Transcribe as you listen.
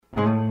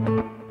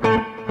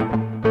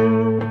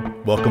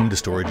Welcome to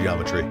Story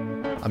Geometry.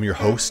 I'm your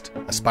host,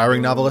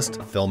 aspiring novelist,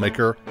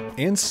 filmmaker,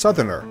 and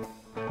Southerner,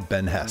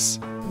 Ben Hess.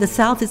 The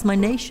South is my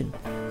nation.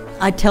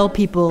 I tell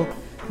people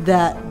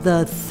that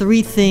the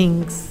three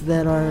things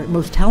that are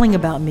most telling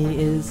about me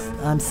is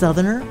I'm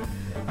Southerner,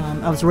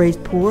 I was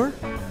raised poor,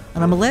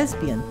 and I'm a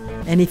lesbian.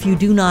 And if you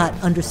do not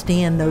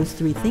understand those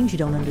three things, you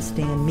don't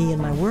understand me and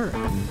my work.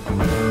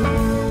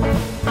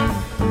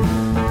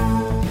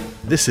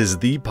 This is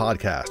the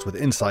podcast with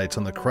insights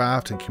on the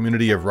craft and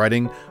community of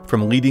writing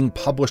from leading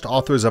published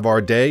authors of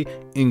our day,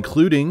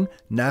 including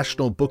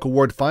National Book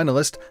Award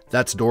finalist,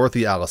 that's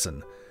Dorothy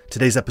Allison.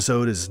 Today's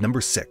episode is number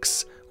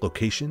 6,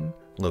 Location,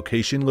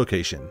 Location,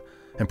 Location,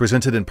 and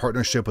presented in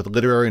partnership with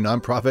literary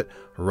nonprofit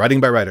Writing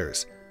by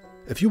Writers.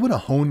 If you want to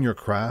hone your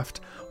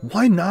craft,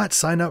 why not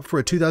sign up for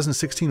a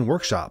 2016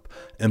 workshop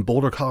in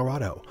Boulder,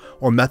 Colorado,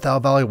 or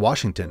Methil Valley,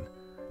 Washington,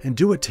 and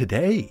do it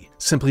today?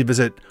 Simply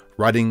visit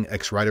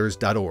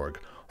writingxwriters.org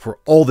for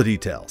all the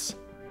details.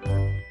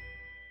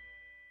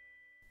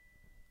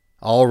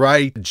 All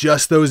right,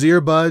 just those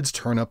earbuds,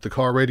 turn up the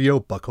car radio,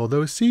 buckle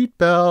those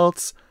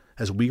seatbelts,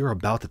 as we are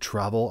about to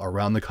travel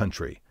around the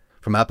country,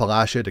 from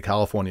Appalachia to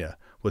California,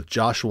 with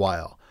Josh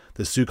Weil,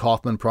 the Sue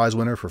Kaufman Prize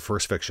winner for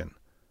First Fiction.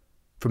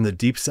 From the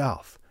Deep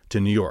South to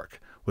New York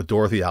with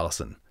Dorothy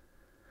Allison.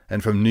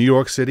 And from New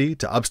York City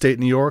to upstate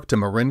New York to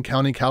Marin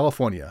County,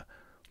 California,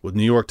 with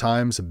New York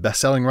Times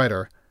bestselling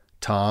writer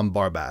Tom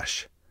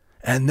Barbash.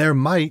 And there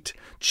might,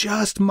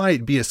 just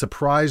might, be a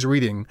surprise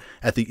reading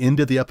at the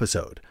end of the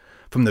episode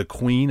from the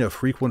queen of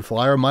frequent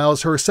flyer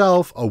miles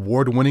herself,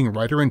 award-winning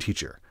writer and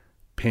teacher,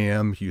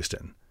 Pam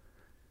Houston.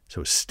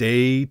 So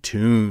stay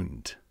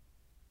tuned.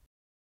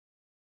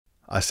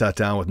 I sat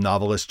down with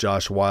novelist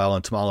Josh Weil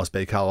in Tomales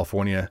Bay,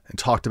 California, and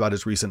talked about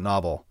his recent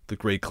novel, The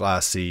Great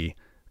Glass Sea,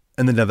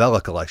 and the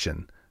novella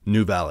collection,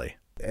 New Valley.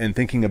 And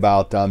thinking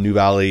about New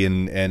Valley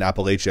and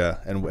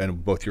Appalachia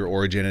and both your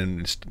origin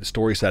and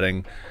story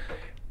setting,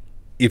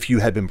 if you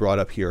had been brought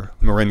up here,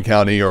 Marin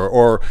County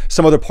or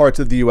some other parts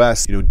of the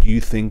U.S., do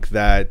you think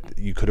that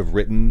you could have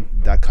written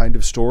that kind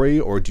of story,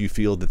 or do you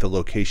feel that the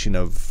location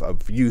of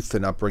youth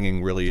and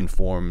upbringing really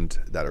informed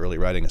that early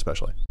writing,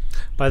 especially?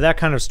 By that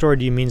kind of story,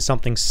 do you mean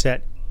something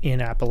set in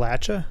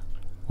Appalachia,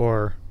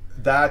 or?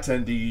 That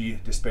and the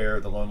despair,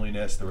 the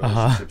loneliness, the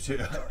relationships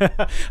too.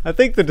 I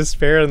think the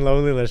despair and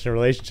loneliness and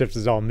relationships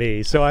is all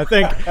me. So I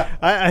think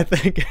I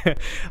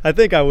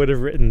think I would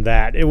have written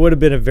that. It would have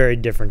been a very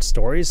different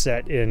story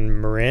set in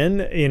Marin,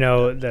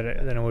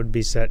 than it would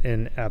be set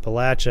in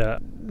Appalachia.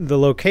 The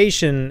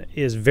location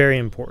is very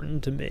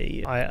important to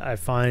me. I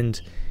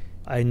find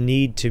I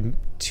need to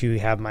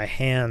have my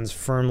hands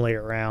firmly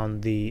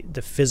around the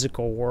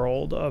physical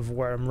world of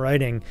where I'm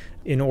writing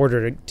in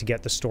order to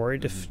get the story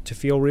to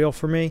feel real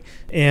for me.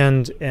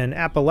 And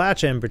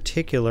Appalachia in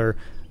particular,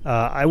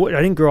 I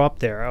didn't grow up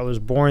there. I was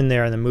born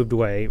there and then moved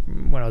away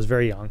when I was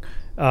very young,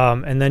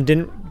 and then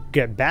didn't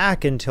get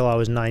back until I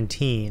was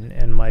 19.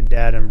 And my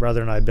dad and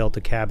brother and I built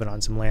a cabin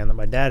on some land that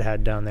my dad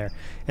had down there.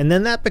 And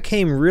then that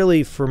became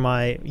really, for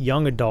my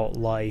young adult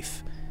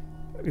life,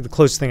 the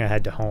closest thing I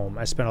had to home.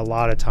 I spent a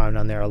lot of time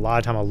down there, a lot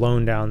of time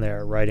alone down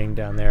there, writing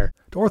down there.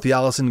 Dorothy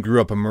Allison grew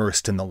up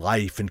immersed in the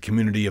life and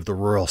community of the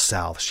rural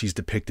South she's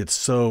depicted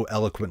so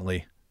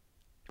eloquently.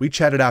 We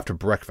chatted after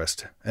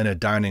breakfast in a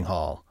dining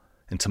hall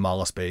in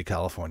Tomales Bay,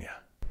 California.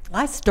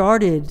 I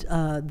started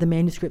the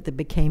manuscript that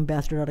became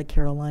Bastard Out of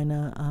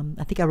Carolina.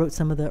 I think I wrote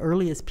some of the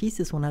earliest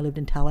pieces when I lived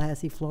in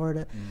Tallahassee,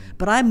 Florida.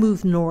 But I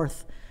moved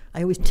north.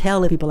 I always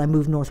tell people I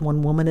moved north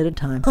one woman at a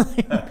time,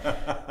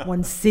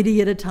 one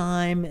city at a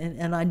time,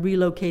 and I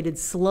relocated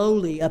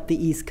slowly up the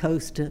East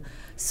Coast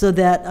so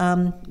that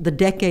the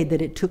decade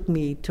that it took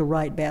me to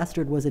write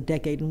Bastard was a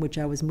decade in which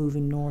I was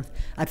moving north.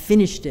 I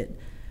finished it.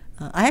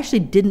 I actually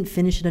didn't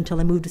finish it until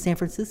I moved to San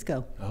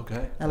Francisco.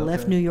 I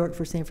left New York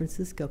for San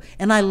Francisco.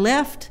 And I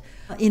left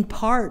in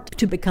part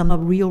to become a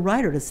real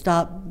writer, to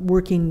stop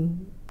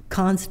working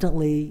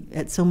constantly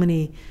at so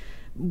many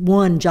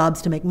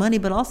jobs to make money,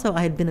 but also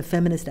I had been a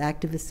feminist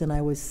activist and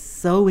I was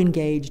so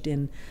engaged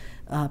in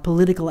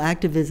political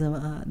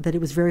activism that it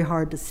was very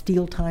hard to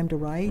steal time to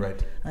write.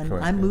 Right. And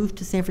Correct. I moved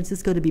to San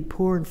Francisco to be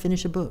poor and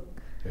finish a book.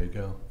 There you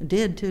go. I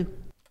did, too.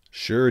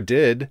 Sure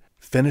did.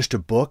 Finished a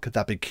book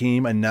that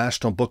became a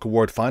National Book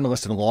Award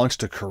finalist and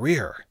launched a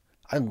career.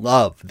 I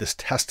love this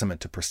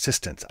testament to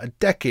persistence, a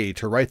decade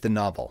to write the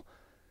novel,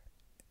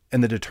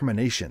 and the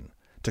determination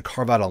to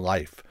carve out a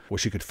life where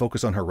she could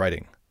focus on her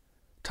writing.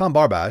 Tom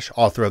Barbash,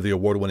 author of the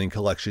award-winning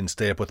collection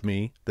Stay Up With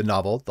Me, the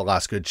novel The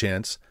Last Good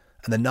Chance,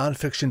 and the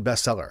nonfiction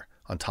bestseller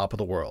On Top of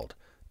the World,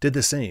 did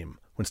the same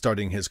when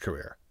starting his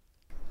career.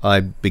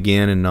 I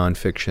began in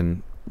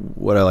nonfiction.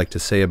 What I like to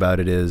say about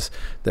it is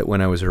that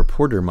when I was a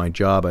reporter, my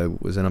job, I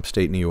was in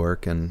upstate New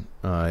York, and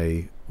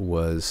I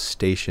was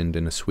stationed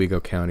in Oswego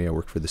County. I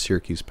worked for the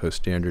Syracuse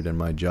Post-Standard, and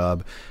my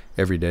job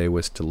every day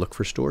was to look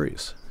for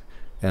stories.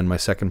 And my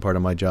second part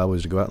of my job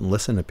was to go out and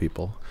listen to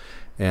people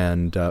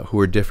and who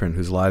are different,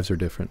 whose lives are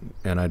different.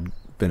 And I'd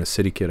been a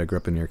city kid. I grew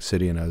up in New York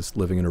City, and I was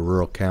living in a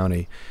rural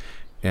county.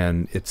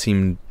 And it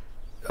seemed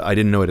I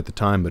didn't know it at the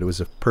time, but it was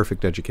a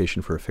perfect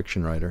education for a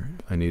fiction writer.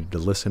 I needed to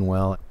listen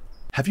well.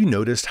 Have you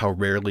noticed how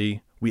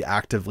rarely we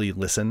actively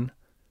listen?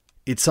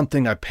 It's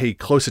something I pay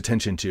close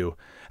attention to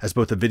as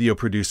both a video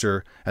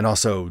producer and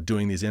also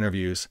doing these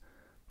interviews.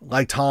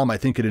 Like Tom, I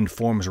think it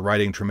informs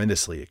writing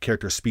tremendously, a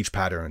character's speech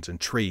patterns and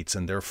traits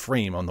and their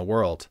frame on the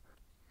world.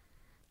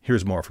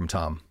 Here's more from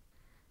Tom.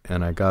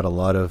 And I got a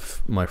lot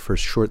of my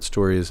first short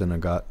stories and I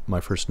got my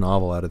first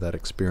novel out of that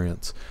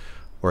experience,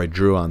 or I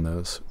drew on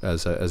those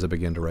as I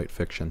began to write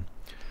fiction.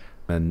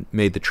 And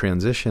made the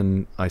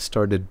transition, I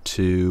started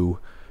to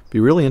be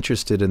really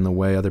interested in the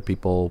way other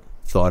people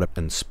thought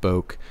and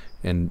spoke,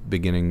 and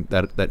beginning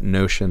that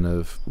notion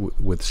of,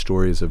 with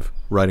stories, of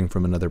writing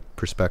from another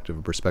perspective,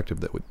 a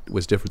perspective that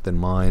was different than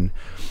mine,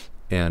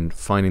 and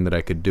finding that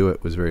I could do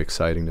it was very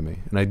exciting to me.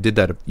 And I did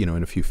that,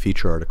 in a few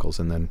feature articles,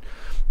 and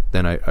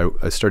then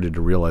I started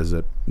to realize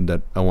that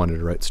I wanted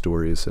to write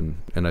stories, and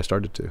I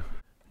started to.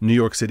 New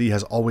York City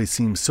has always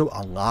seemed so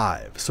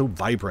alive, so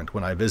vibrant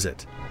when I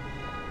visit.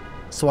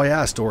 So I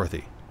asked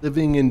Dorothy,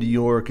 living in New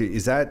York,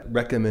 is that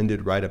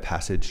recommended rite of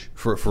passage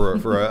for a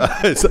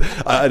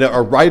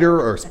writer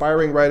or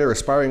aspiring writer,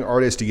 aspiring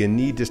artist? Do you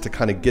need just to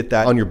kind of get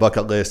that on your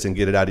bucket list and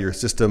get it out of your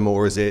system,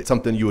 or is it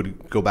something you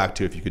would go back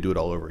to if you could do it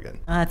all over again?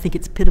 I think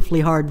it's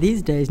pitifully hard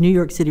these days. New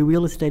York City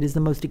real estate is the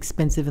most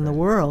expensive in the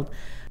world.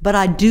 But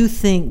I do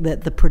think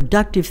that the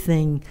productive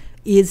thing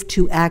is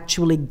to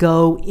actually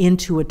go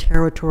into a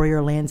territory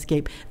or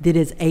landscape that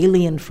is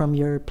alien from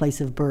your place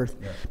of birth,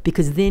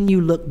 because then you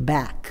look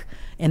back.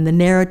 And the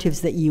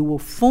narratives that you will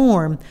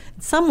form,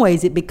 in some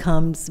ways it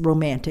becomes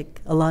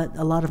romantic. A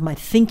lot of my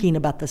thinking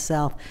about the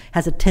South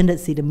has a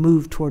tendency to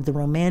move toward the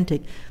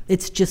romantic.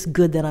 It's just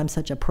good that I'm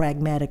such a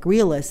pragmatic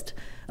realist.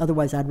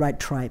 Otherwise I'd write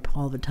tripe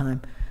all the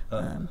time.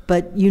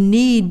 But you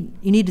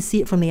need to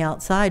see it from the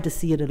outside to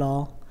see it at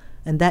all.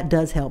 And that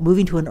does help.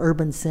 Moving to an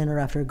urban center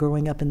after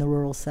growing up in the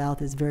rural South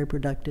is very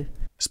productive.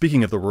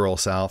 Speaking of the rural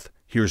South,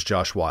 here's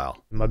Josh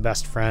Weil. My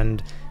best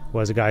friend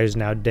was a guy who's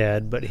now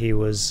dead, but he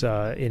was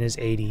in his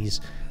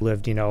 80s,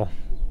 lived,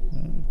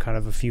 kind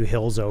of a few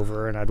hills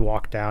over, and I'd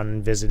walk down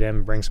and visit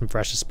him, bring some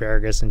fresh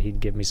asparagus, and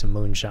he'd give me some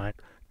moonshine.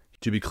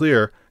 To be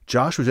clear,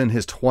 Josh was in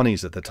his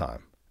 20s at the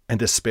time,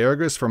 and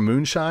asparagus from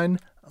moonshine,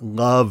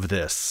 love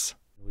this.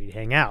 We'd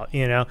hang out,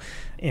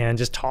 and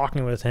just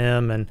talking with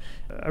him, and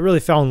I really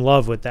fell in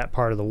love with that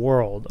part of the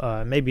world.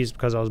 Maybe it's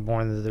because I was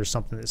born that there's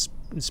something that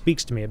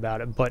speaks to me about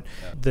it, but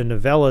the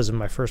novellas in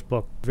my first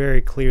book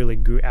very clearly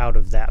grew out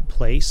of that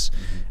place.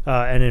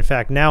 And in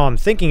fact, now I'm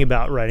thinking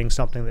about writing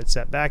something that's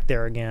set back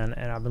there again,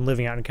 and I've been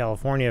living out in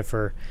California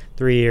for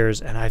 3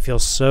 years, and I feel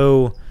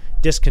so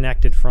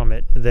disconnected from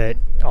it that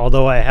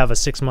although I have a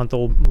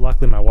 6-month-old,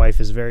 luckily my wife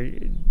is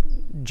very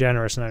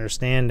generous and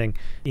understanding,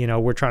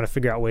 we're trying to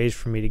figure out ways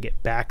for me to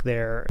get back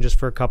there just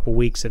for a couple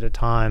weeks at a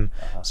time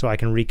so I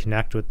can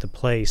reconnect with the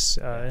place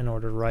in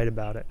order to write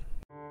about it.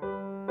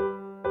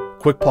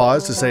 Quick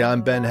pause to say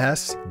I'm Ben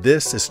Hess.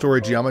 This is Story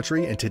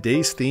Geometry, and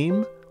today's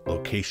theme,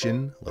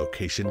 location,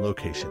 location,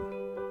 location.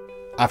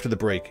 After the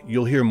break,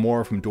 you'll hear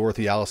more from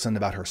Dorothy Allison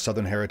about her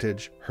Southern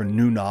heritage, her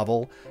new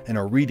novel, and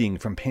a reading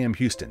from Pam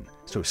Houston,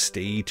 so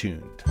stay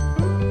tuned.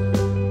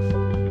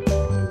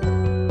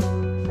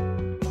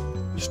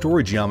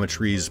 Story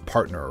Geometry's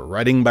partner,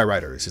 Writing by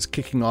Writers, is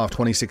kicking off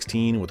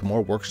 2016 with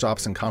more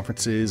workshops and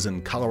conferences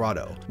in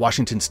Colorado,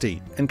 Washington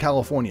State, and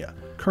California.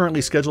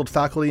 Currently scheduled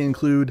faculty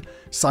include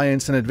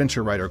science and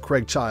adventure writer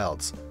Craig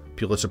Childs,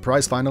 Pulitzer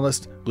Prize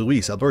finalist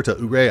Luis Alberto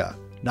Urrea,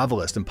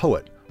 novelist and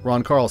poet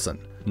Ron Carlson,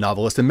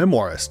 novelist and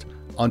memoirist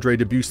Andre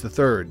Dubus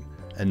III,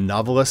 and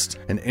novelist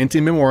and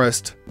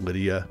anti-memoirist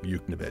Lydia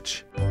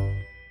Yuknavitch.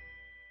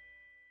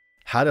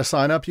 How to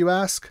sign up, you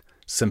ask?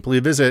 Simply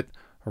visit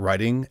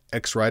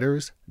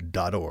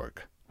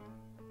writingxwriters.org.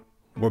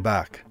 We're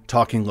back,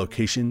 talking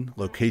location,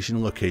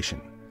 location,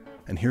 location.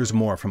 And here's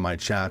more from my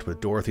chat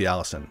with Dorothy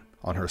Allison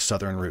on her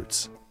Southern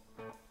roots.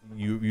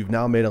 You've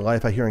now made a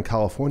life out here in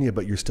California,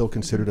 but you're still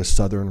considered a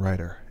Southern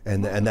writer.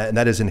 And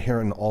that is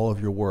inherent in all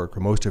of your work, or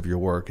most of your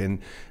work. And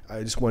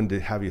I just wanted to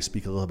have you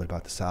speak a little bit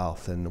about the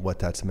South and what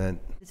that's meant.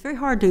 It's very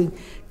hard to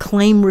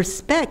claim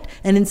respect.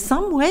 And in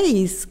some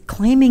ways,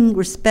 claiming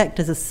respect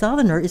as a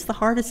Southerner is the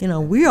hardest.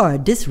 We are a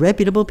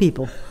disreputable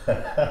people.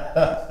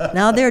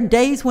 Now, there are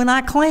days when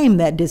I claim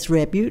that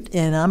disrepute,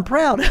 and I'm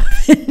proud of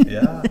it.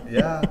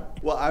 Yeah.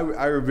 Well,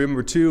 I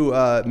remember, too,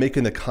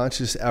 making the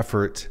conscious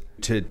effort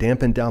to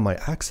dampen down my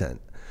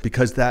accent,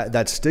 because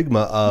that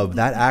stigma of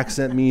that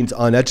accent means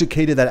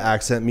uneducated, that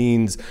accent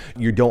means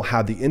you don't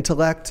have the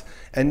intellect.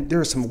 And there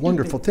are some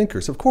wonderful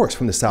thinkers, of course,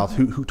 from the South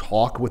who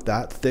talk with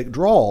that thick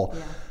drawl.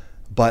 Yeah.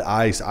 But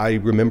I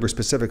remember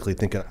specifically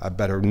thinking I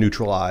better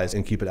neutralize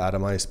and keep it out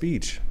of my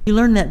speech. You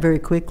learn that very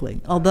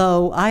quickly,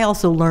 although I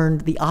also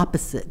learned the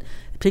opposite.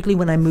 Particularly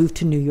when I moved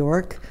to New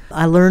York,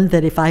 I learned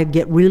that if I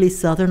get really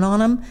Southern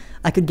on them,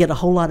 I could get a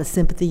whole lot of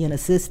sympathy and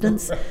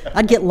assistance.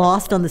 I'd get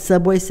lost on the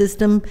subway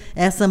system,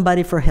 ask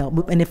somebody for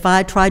help. And if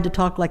I tried to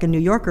talk like a New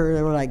Yorker,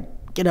 they were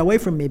like, "Get away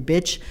from me,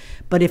 bitch."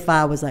 But if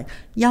I was like,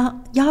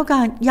 y'all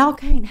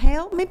can't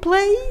help me,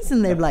 please?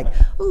 And they'd be like,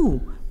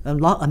 "Ooh,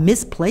 a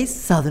misplaced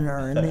Southerner,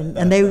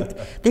 and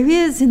there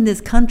is in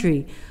this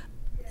country,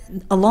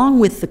 along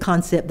with the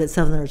concept that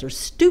Southerners are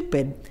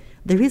stupid,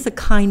 there is a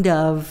kind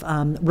of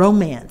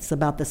romance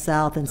about the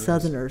South and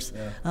Southerners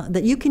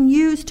that you can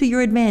use to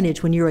your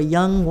advantage when you're a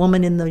young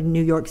woman in the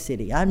New York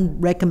City. I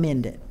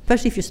recommend it,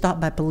 especially if you're stopped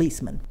by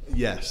policemen.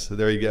 Yes,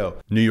 there you go.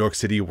 New York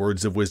City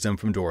words of wisdom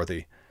from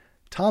Dorothy.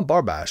 Tom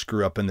Barbash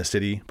grew up in the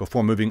city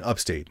before moving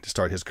upstate to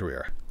start his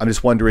career. I'm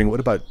just wondering, what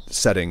about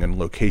setting and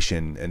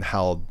location and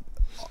how,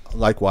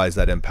 likewise,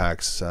 that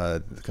impacts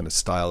the kind of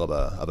style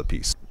of a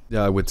piece?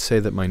 Yeah, I would say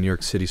that my New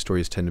York City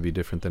stories tend to be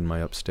different than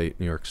my upstate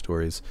New York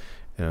stories.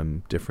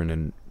 Different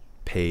in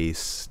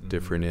pace,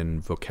 different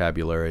in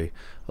vocabulary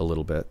a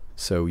little bit.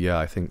 So yeah,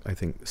 I think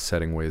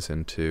setting weighs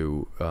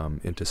into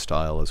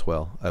style as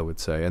well, I would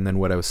say. And then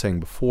what I was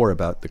saying before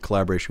about the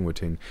collaboration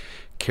between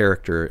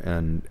character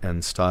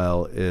and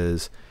style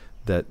is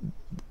that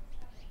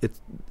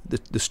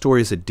the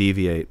stories that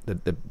deviate,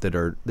 that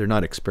are, they're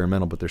not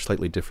experimental, but they're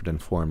slightly different in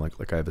form.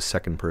 Like I have a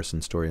second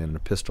person story and an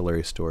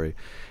epistolary story,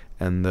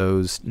 and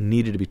those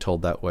needed to be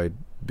told that way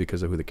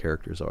because of who the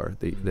characters are.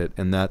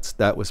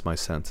 That was my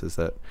sense, is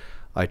that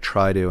I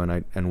try to,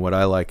 and what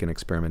I like in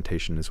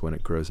experimentation is when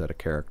it grows out of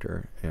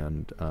character,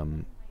 and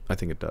I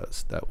think it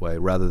does that way,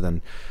 rather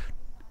than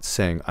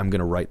saying I'm going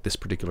to write this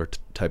particular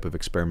type of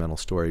experimental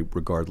story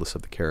regardless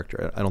of the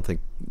character. I don't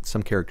think,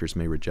 some characters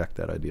may reject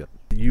that idea.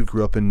 You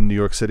grew up in New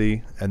York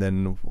City and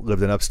then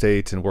lived in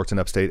upstate and worked in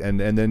upstate, and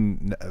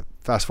then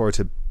fast forward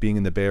to being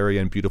in the Bay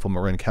Area and beautiful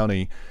Marin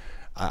County.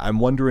 I'm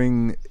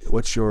wondering,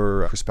 what's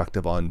your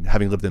perspective on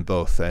having lived in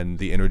both and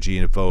the energy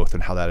in both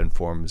and how that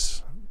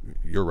informs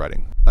your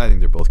writing? I think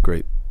they're both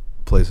great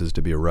places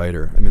to be a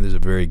writer. I mean, there's a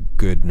very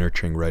good,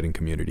 nurturing writing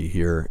community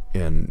here,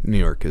 and New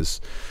York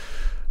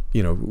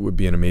would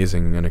be an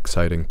amazing and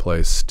exciting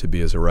place to be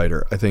as a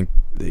writer. I think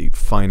the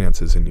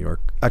finances in New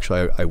York,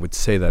 actually I would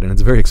say that, and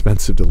it's very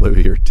expensive to live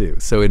here too.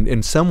 So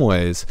in some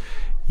ways,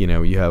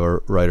 you have a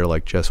writer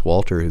like Jess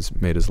Walter who's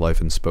made his life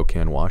in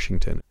Spokane,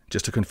 Washington.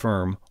 Just to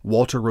confirm,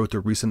 Walter wrote the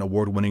recent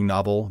award-winning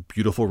novel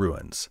Beautiful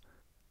Ruins.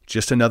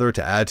 Just another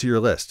to add to your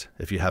list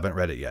if you haven't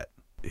read it yet.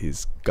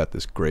 He's got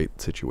this great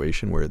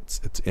situation where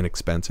it's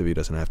inexpensive. He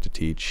doesn't have to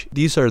teach.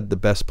 These are the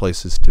best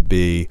places to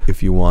be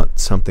if you want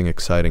something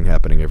exciting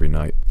happening every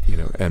night,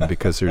 and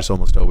because there's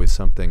almost always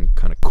something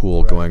kind of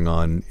cool going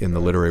on in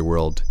the literary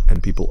world,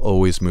 and people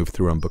always move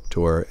through on book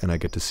tour, and I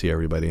get to see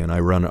everybody. And I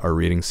run our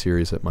reading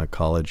series at my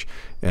college,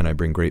 and I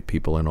bring great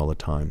people in all the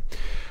time.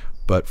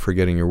 But for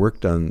getting your work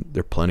done,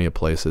 there are plenty of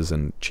places,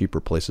 and cheaper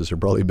places are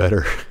probably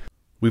better.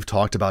 We've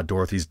talked about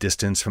Dorothy's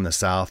distance from the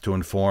South to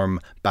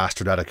inform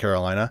Bastard Out of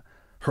Carolina.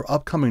 Her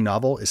upcoming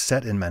novel is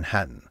set in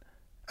Manhattan.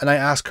 And I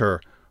ask her,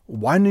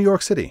 why New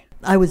York City?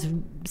 I was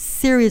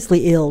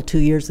seriously ill 2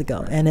 years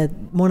ago, and at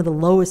one of the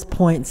lowest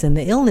points in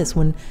the illness,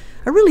 when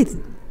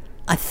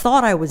I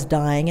thought I was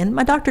dying, and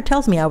my doctor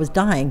tells me I was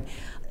dying,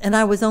 and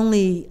I was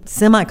only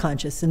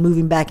semi-conscious and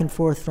moving back and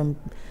forth from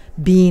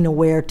being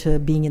aware to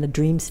being in a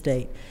dream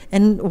state.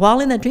 And while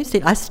in that dream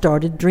state, I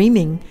started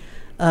dreaming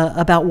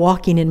about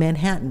walking in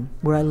Manhattan,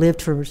 where I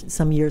lived for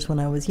some years when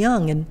I was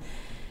young, and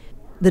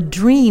the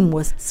dream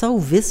was so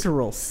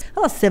visceral.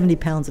 I lost 70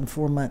 pounds in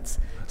 4 months.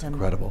 That's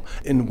incredible.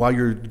 And while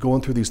you're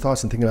going through these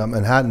thoughts and thinking about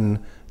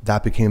Manhattan,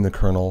 that became the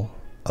kernel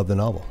of the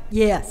novel.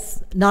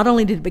 Yes. Not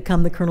only did it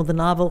become the kernel of the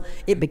novel,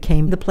 it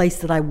became the place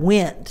that I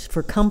went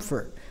for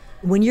comfort.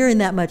 When you're in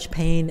that much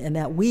pain and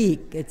that weak,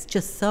 it's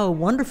just so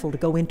wonderful to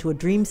go into a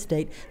dream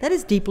state. That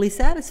is deeply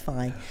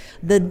satisfying.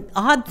 The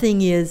odd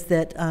thing is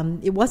that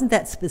it wasn't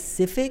that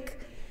specific,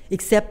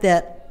 except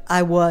that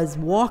I was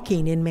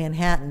walking in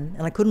Manhattan,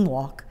 and I couldn't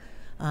walk.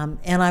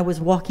 And I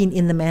was walking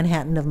in the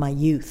Manhattan of my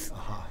youth.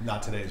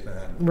 Not today's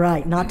Manhattan.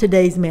 Right, not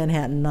today's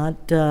Manhattan,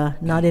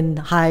 not in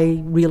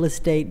high real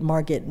estate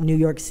market New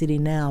York City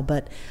now,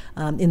 but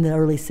in the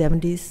early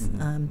 70s.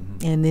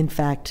 And in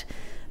fact,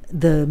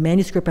 the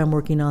manuscript I'm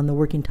working on, the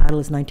working title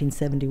is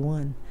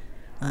 1971,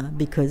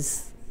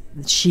 because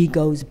she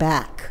goes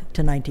back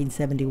to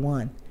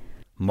 1971.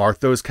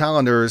 Mark those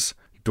calendars.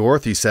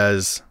 Dorothy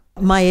says,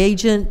 my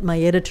agent, my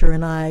editor,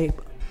 and I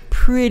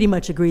pretty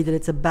much agree that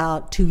it's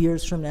about 2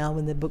 years from now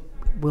when the book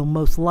will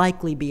most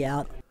likely be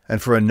out.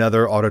 And for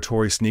another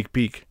auditory sneak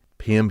peek,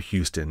 Pam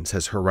Houston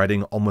says her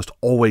writing almost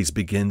always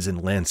begins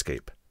in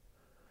landscape.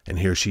 And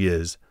here she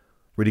is,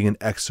 reading an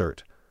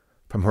excerpt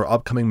from her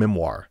upcoming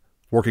memoir,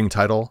 working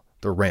title,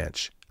 The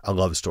Ranch, A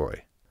Love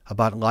Story,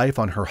 about life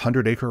on her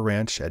 100-acre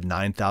ranch at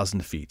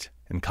 9,000 feet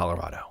in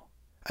Colorado.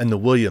 And the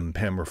William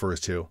Pam refers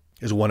to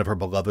is one of her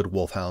beloved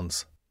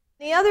wolfhounds.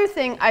 The other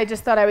thing I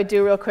just thought I would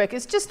do real quick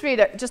is just read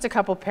a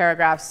couple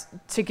paragraphs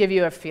to give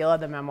you a feel of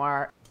the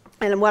memoir.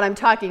 And what I'm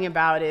talking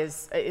about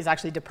is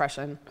actually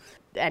depression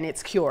and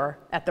its cure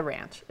at the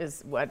ranch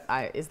is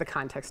the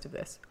context of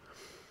this.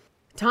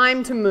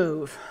 Time to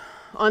move.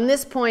 On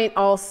this point,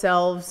 all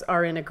selves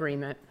are in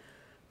agreement.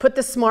 Put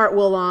the smart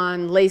wool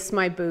on, lace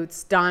my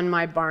boots, don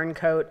my barn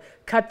coat,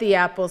 cut the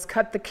apples,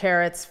 cut the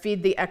carrots,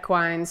 feed the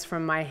equines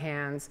from my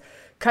hands.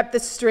 Cut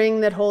the string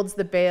that holds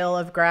the bale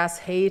of grass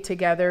hay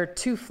together,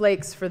 2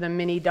 flakes for the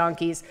mini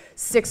donkeys,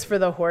 6 for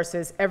the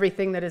horses,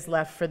 everything that is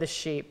left for the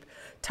sheep.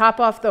 Top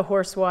off the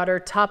horse water,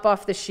 top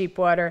off the sheep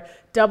water,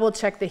 double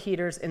check the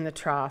heaters in the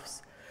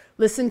troughs.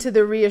 Listen to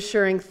the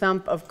reassuring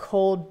thump of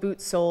cold boot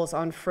soles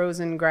on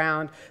frozen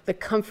ground, the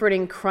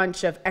comforting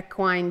crunch of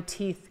equine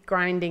teeth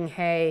grinding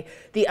hay,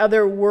 the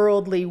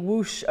otherworldly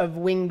whoosh of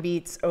wing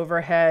beats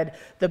overhead,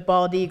 the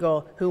bald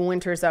eagle who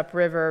winters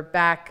upriver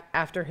back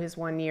after his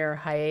 1-year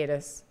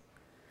hiatus.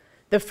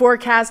 The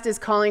forecast is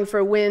calling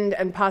for wind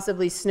and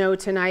possibly snow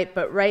tonight,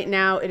 but right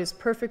now it is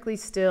perfectly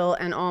still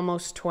and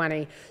almost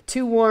 20,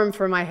 too warm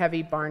for my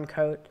heavy barn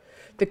coat.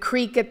 The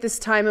creek at this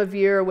time of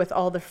year, with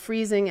all the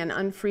freezing and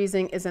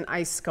unfreezing, is an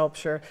ice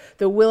sculpture.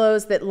 The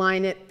willows that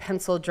line it,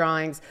 pencil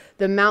drawings.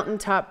 The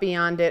mountaintop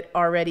beyond it,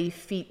 already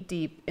feet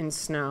deep in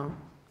snow.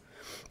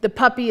 The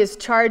puppy is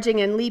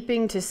charging and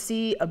leaping to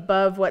see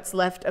above what's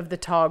left of the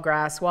tall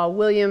grass, while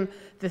William,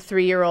 the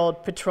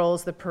 3-year-old,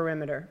 patrols the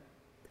perimeter.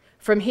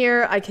 From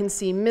here, I can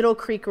see Middle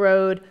Creek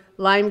Road,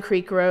 Lime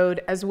Creek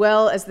Road, as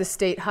well as the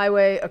state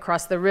highway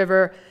across the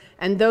river.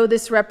 And though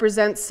this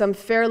represents some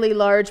fairly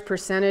large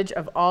percentage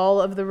of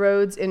all of the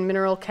roads in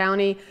Mineral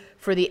County,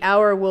 for the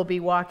hour we'll be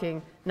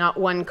walking, not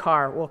one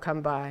car will come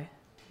by.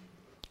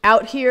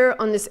 Out here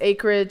on this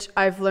acreage,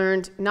 I've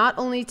learned not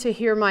only to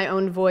hear my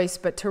own voice,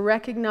 but to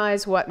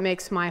recognize what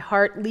makes my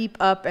heart leap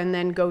up and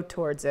then go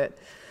towards it.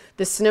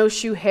 The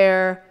snowshoe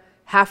hare,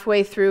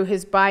 halfway through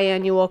his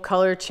biannual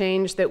color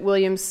change that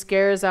William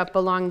scares up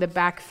along the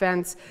back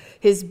fence,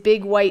 his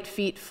big white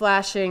feet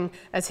flashing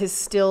as his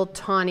still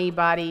tawny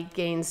body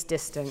gains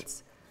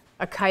distance.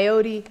 A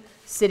coyote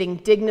sitting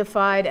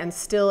dignified and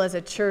still as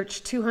a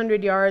church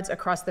 200 yards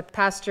across the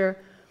pasture,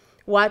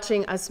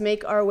 watching us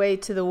make our way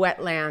to the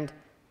wetland,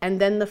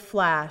 and then the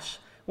flash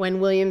when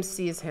William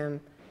sees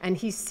him, and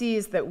he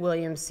sees that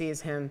William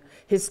sees him,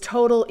 his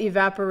total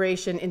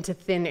evaporation into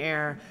thin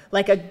air,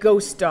 like a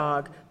ghost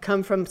dog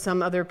come from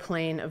some other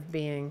plane of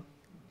being.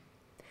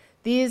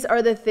 These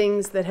are the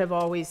things that have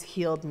always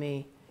healed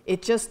me.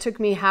 It just took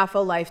me half a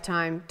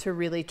lifetime to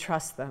really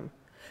trust them,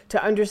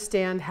 to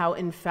understand how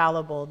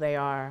infallible they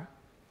are.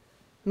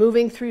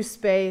 Moving through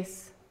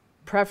space,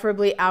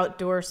 preferably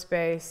outdoor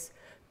space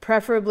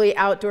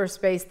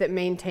that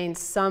maintains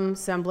some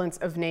semblance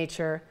of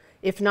nature,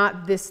 if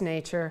not this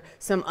nature,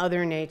 some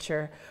other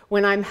nature.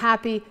 When I'm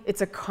happy,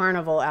 it's a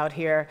carnival out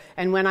here,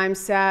 and when I'm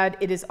sad,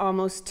 it is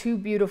almost too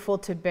beautiful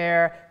to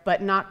bear,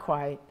 but not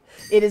quite.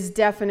 It is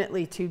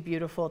definitely too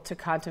beautiful to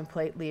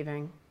contemplate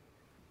leaving.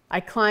 I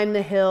climb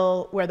the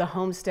hill where the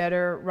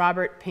homesteader,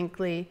 Robert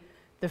Pinkley,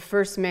 the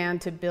first man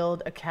to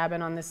build a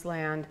cabin on this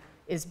land,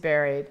 is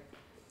buried.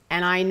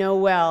 And I know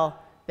well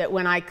that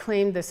when I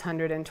claimed this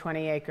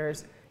 120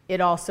 acres, it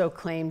also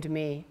claimed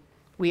me.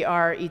 We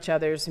are each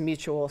other's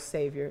mutual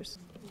saviors.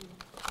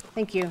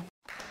 Thank you.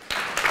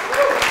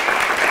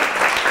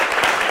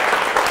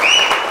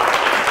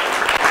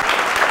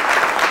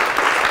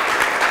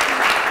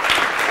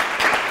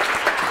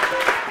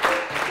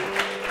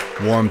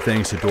 Warm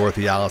thanks to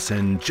Dorothy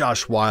Allison,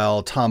 Josh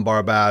Weil, Tom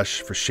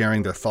Barbash for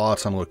sharing their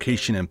thoughts on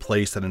location and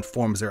place that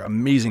informs their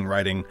amazing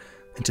writing,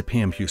 and to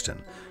Pam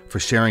Houston for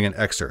sharing an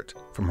excerpt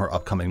from her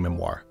upcoming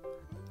memoir.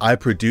 I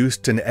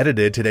produced and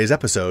edited today's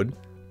episode.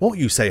 Won't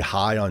you say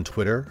hi on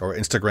Twitter or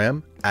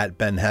Instagram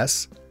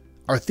 @BenHess?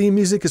 Our theme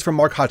music is from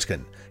Mark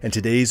Hodgkin, and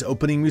today's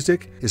opening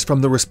music is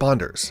from The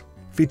Responders,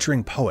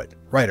 featuring poet,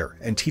 writer,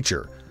 and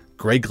teacher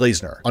Greg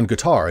Glazner on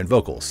guitar and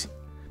vocals.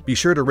 Be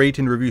sure to rate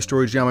and review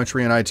Storage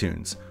Geometry on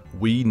iTunes.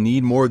 We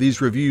need more of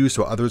these reviews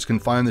so others can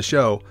find the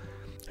show.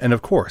 And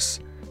of course,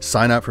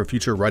 sign up for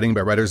future Writing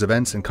by Writers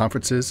events and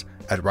conferences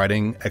at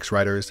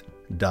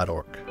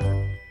writingxwriters.org.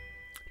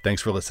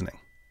 Thanks for listening.